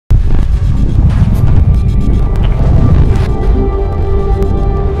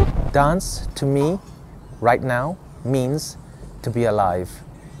Dance, to me, right now, means to be alive.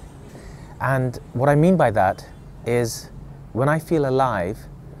 And what I mean by that is, when I feel alive,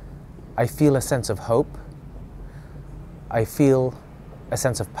 I feel a sense of hope, I feel a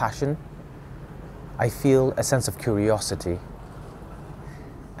sense of passion, I feel a sense of curiosity,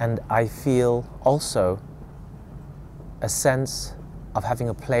 and I feel also a sense of having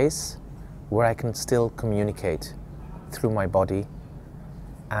a place where I can still communicate through my body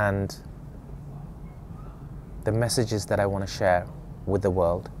and the messages that I want to share with the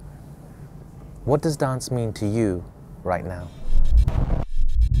world. What does dance mean to you right now?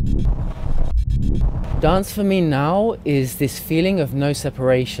 Dance for me now is this feeling of no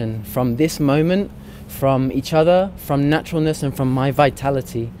separation from this moment, from each other, from naturalness and from my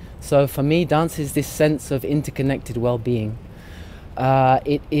vitality. So for me, dance is this sense of interconnected well-being.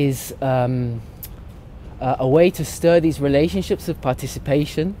 It is a way to stir these relationships of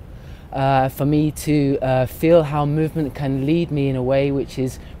participation, for me to feel how movement can lead me in a way which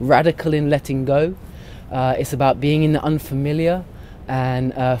is radical in letting go. It's about being in the unfamiliar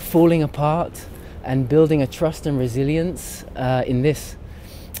and falling apart and building a trust and resilience in this.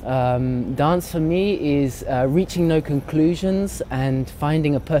 Dance for me is reaching no conclusions and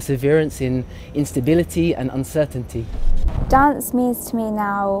finding a perseverance in instability and uncertainty. Dance means to me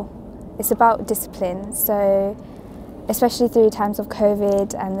now, it's about discipline. So especially through times of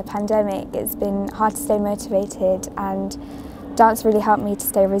COVID and the pandemic, it's been hard to stay motivated, and dance really helped me to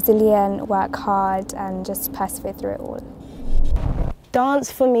stay resilient, work hard and just persevere through it all.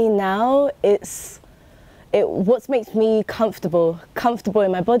 Dance for me now, what makes me comfortable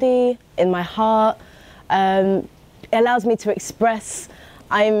in my body, in my heart. It allows me to express.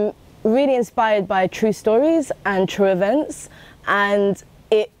 I'm really inspired by true stories and true events, and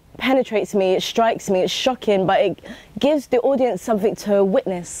it penetrates me, it strikes me, it's shocking, but it gives the audience something to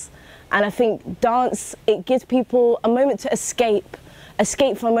witness. And I think dance, it gives people a moment to escape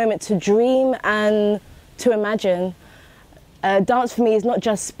for a moment to dream and to imagine. Dance for me is not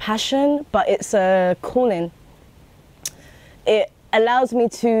just passion, but it's a calling. It allows me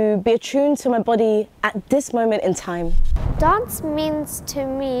to be attuned to my body at this moment in time. Dance means to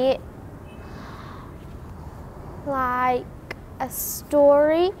me like a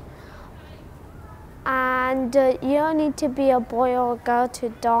story, and you don't need to be a boy or a girl to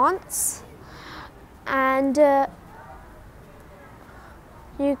dance, and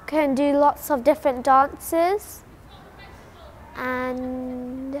you can do lots of different dances,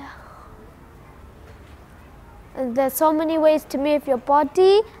 and there's so many ways to move your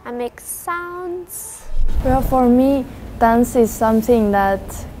body and make sounds. Well, for me, dance is something that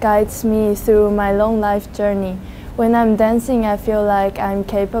guides me through my long life journey. When I'm dancing, I feel like I'm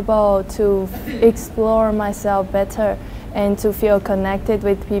capable to explore myself better and to feel connected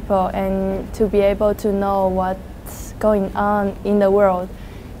with people and to be able to know what's going on in the world.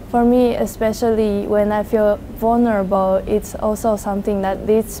 For me, especially when I feel vulnerable, it's also something that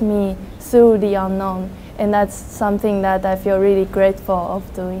leads me through the unknown, and that's something that I feel really grateful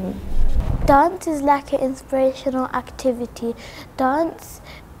of doing. Dance is like an inspirational activity. Dance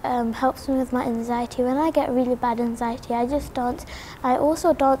helps me with my anxiety. When I get really bad anxiety, I just dance. I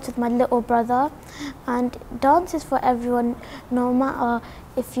also dance with my little brother, and dance is for everyone, no matter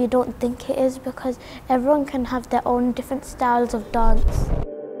if you don't think it is, because everyone can have their own different styles of dance.